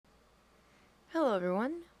Hello,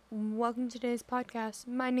 everyone. Welcome to today's podcast.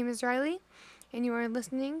 My name is Riley, and you are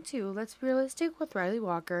listening to Let's Be Realistic with Riley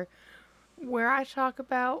Walker, where I talk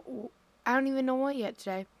about I don't even know what yet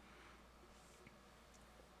today.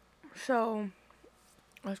 So,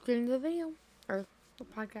 let's get into the video, or the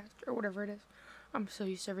podcast, or whatever it is. I'm so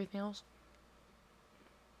used to everything else.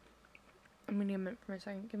 I'm gonna need a minute for a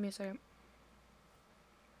second. Give me a second.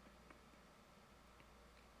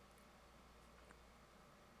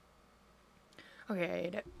 Okay, I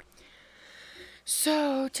ate it.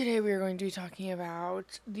 So, today we are going to be talking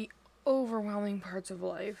about the overwhelming parts of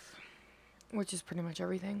life, which is pretty much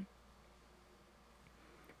everything.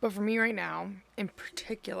 But for me right now, in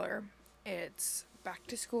particular, it's back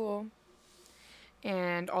to school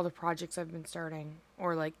and all the projects I've been starting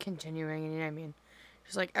or like continuing, and you know what I mean?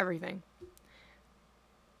 Just like everything.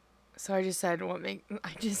 So I just said I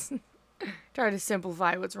just try to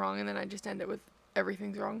simplify what's wrong, and then I just end it with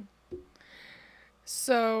everything's wrong.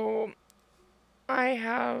 So I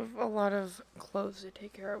have a lot of clothes to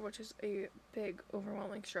take care of, which is a big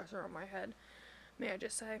overwhelming stressor on my head, may I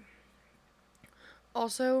just say.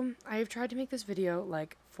 Also, I've tried to make this video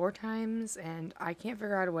like 4 times, and I can't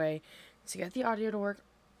figure out a way to get the audio to work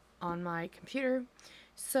on my computer.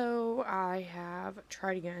 So I have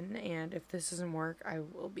tried again, and if this doesn't work, I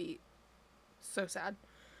will be so sad.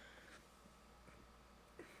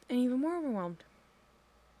 And even more overwhelmed.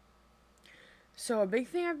 So a big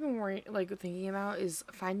thing I've been thinking about is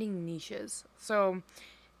finding niches. So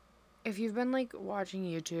if you've been like watching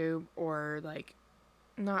YouTube or like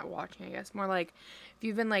not watching, I guess, more like if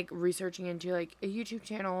you've been like researching into like YouTube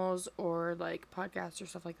channels or like podcasts or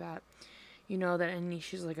stuff like that, you know that a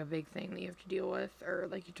niche is like a big thing that you have to deal with, or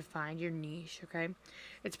like you have to find your niche. Okay,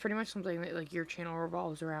 it's pretty much something that like your channel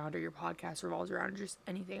revolves around, or your podcast revolves around, or just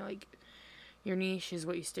anything. Like your niche is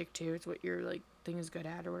what you stick to, it's what your like thing is good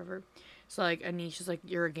at or whatever. So like a niche is like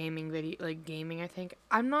you're a gaming video, like gaming. I think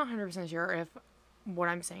I'm not 100% sure if what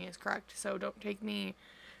I'm saying is correct, so don't take me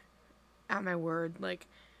at my word. Like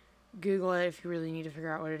Google it if you really need to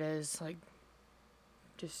figure out what it is. Like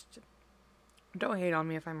just don't hate on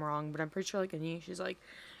me if I'm wrong, but I'm pretty sure like a niche is like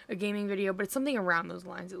a gaming video, but it's something around those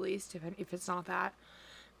lines at least, if it's not that.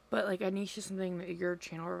 But like a niche is something that your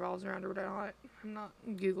channel revolves around or whatnot. I'm not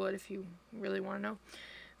Google it if you really want to know.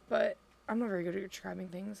 But I'm not very good at describing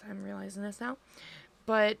things. I'm realizing this now.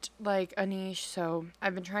 But like a niche, so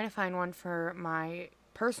I've been trying to find one for my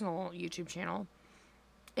personal YouTube channel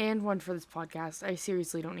and one for this podcast. I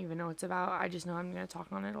seriously don't even know what it's about. I just know I'm going to talk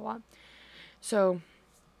on it a lot. So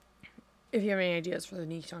if you have any ideas for the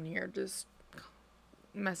niche on here, just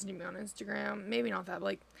message me on Instagram. Maybe not that, but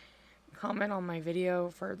like comment on my video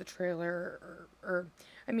for the trailer, or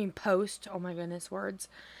post. Oh my goodness, words.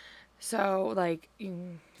 So like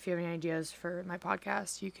if you have any ideas for my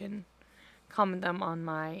podcast, you can comment them on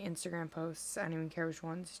my Instagram posts. I don't even care which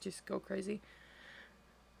ones, just go crazy.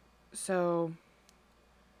 So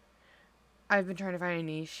I've been trying to find a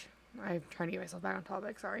niche. I'm trying to get myself back on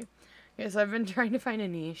topic, sorry. Yes, I've been trying to find a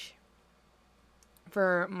niche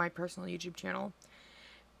for my personal YouTube channel.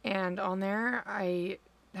 And on there, I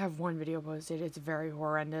have one video posted. It's very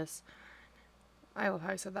horrendous. I love how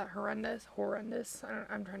I said that. Horrendous.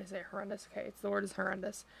 I'm trying to say horrendous. Okay, the word is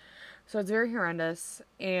horrendous. So it's very horrendous,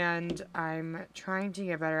 and I'm trying to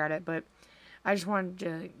get better at it, but I just wanted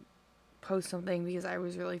to post something because I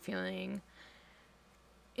was really feeling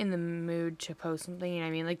in the mood to post something, you know what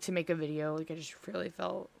I mean? Like to make a video. Like I just really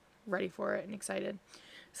felt ready for it and excited.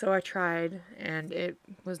 So I tried, and it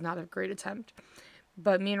was not a great attempt.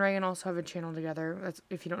 But me and Reagan also have a channel together. That's,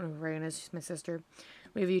 if you don't know who Reagan is, she's my sister.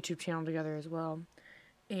 We have a YouTube channel together as well.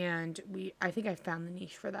 And I think I found the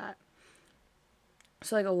niche for that.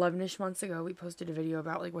 So like 11-ish months ago, we posted a video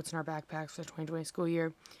about like what's in our backpacks for the 2020 school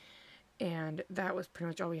year. And that was pretty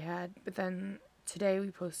much all we had. But then today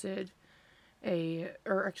we posted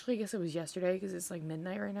or actually I guess it was yesterday because it's like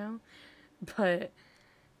midnight right now. But,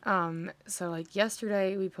 so like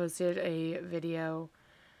yesterday we posted a video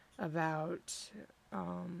about,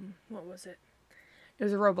 what was it? It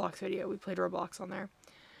was a Roblox video. We played Roblox on there.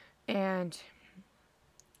 And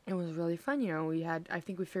it was really fun, you know. I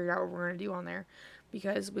think we figured out what we're going to do on there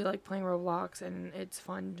because we like playing Roblox and it's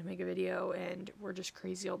fun to make a video and we're just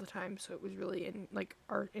crazy all the time. So it was really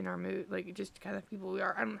in our mood, like just kind of people we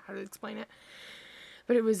are. I don't know how to explain it,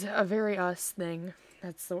 but it was a very us thing.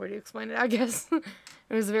 That's the way to explain it, I guess.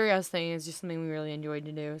 It was a very us thing. It's just something we really enjoyed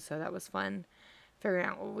to do. So that was fun figuring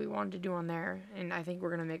out what we wanted to do on there. And I think we're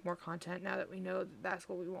going to make more content now that we know that that's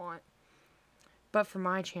what we want. But for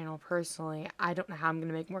my channel personally, I don't know how I'm going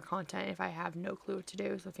to make more content if I have no clue what to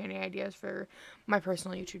do. So if you have any ideas for my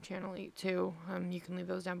personal YouTube channel too, you can leave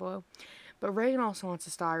those down below. But Reagan also wants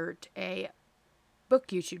to start a book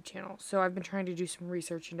YouTube channel. So I've been trying to do some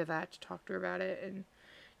research into that to talk to her about it and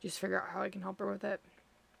just figure out how I can help her with it.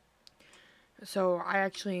 So I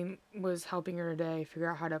actually was helping her today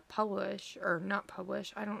figure out how to publish, or not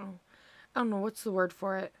publish, I don't know what's the word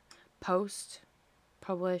for it,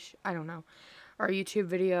 publish, I don't know, our YouTube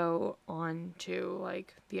video onto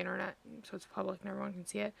like the internet so it's public and everyone can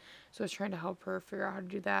see it. So I was trying to help her figure out how to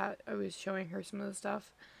do that. I was showing her some of the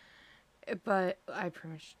stuff, but I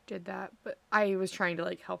pretty much did that, but I was trying to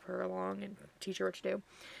like help her along and teach her what to do.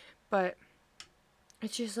 But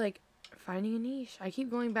it's just like finding a niche. I keep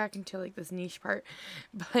going back into like this niche part,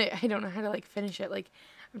 but I don't know how to like finish it. Like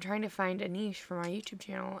I'm trying to find a niche for my YouTube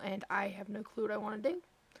channel and I have no clue what I want to do.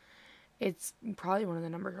 It's probably one of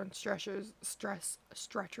the number one stressors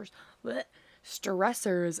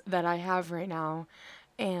that I have right now,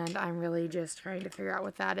 and I'm really just trying to figure out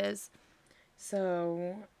what that is.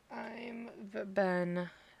 So I've been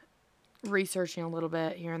researching a little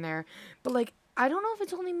bit here and there, but like I don't know if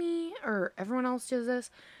it's only me or everyone else does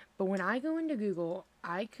this, but when I go into Google,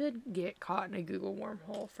 I could get caught in a Google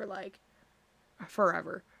wormhole for like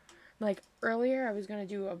forever. Like earlier I was going to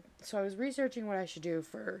do so I was researching what I should do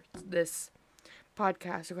for this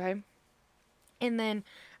podcast, okay? And then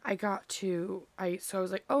I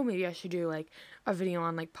was like, oh, maybe I should do like a video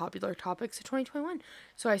on like popular topics of 2021.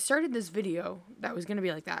 So I started this video that was going to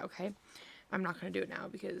be like that, okay? I'm not going to do it now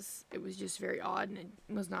because it was just very odd and it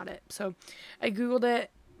was not it. So I Googled it,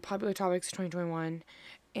 popular topics of 2021,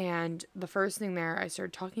 and the first thing there, I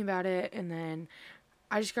started talking about it, and then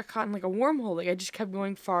I just got caught in like a wormhole. Like I just kept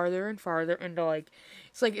going farther and farther into like,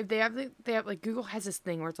 it's like if they have like Google has this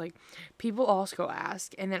thing where it's like people also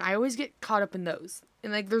ask, and then I always get caught up in those.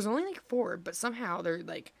 And like there's only like 4, but somehow they're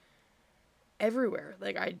like everywhere.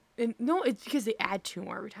 Like no, it's because they add 2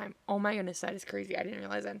 more every time. Oh my goodness, that is crazy. I didn't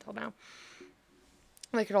realize that until now.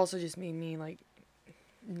 That could also just mean me like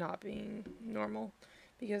not being normal,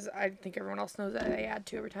 because I think everyone else knows that I add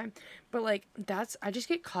 2 every time. But like I just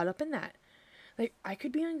get caught up in that. Like, I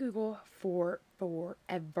could be on Google for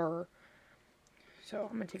forever. So,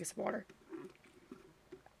 I'm going to take a sip of water.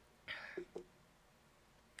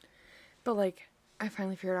 But, like, I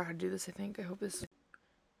finally figured out how to do this, I think. I hope this...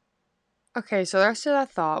 Okay, so the rest of that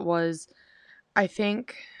thought was, I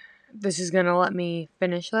think this is going to let me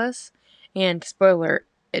finish this. And, spoiler,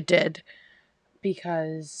 it did.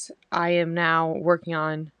 Because I am now working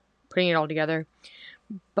on putting it all together.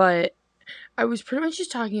 But I was pretty much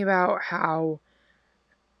just talking about how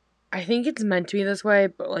I think it's meant to be this way,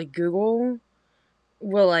 but like Google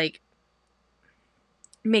will like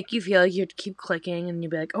make you feel like you have to keep clicking, and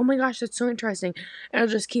you'll be like, oh my gosh, that's so interesting. And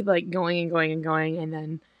it'll just keep like going and going and going, and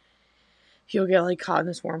then you'll get like caught in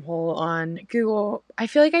this wormhole on Google. I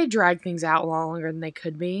feel like I drag things out a lot longer than they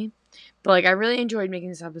could be. But like I really enjoyed making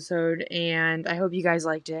this episode, and I hope you guys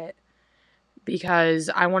liked it, because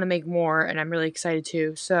I want to make more and I'm really excited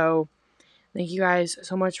too. So thank you guys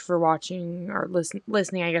so much for watching, or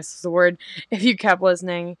listening, I guess is the word, if you kept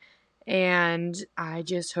listening. And I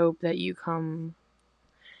just hope that you come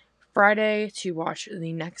Friday to watch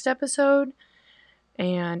the next episode.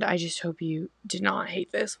 And I just hope you did not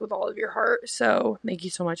hate this with all of your heart. So thank you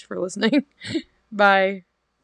so much for listening. Bye.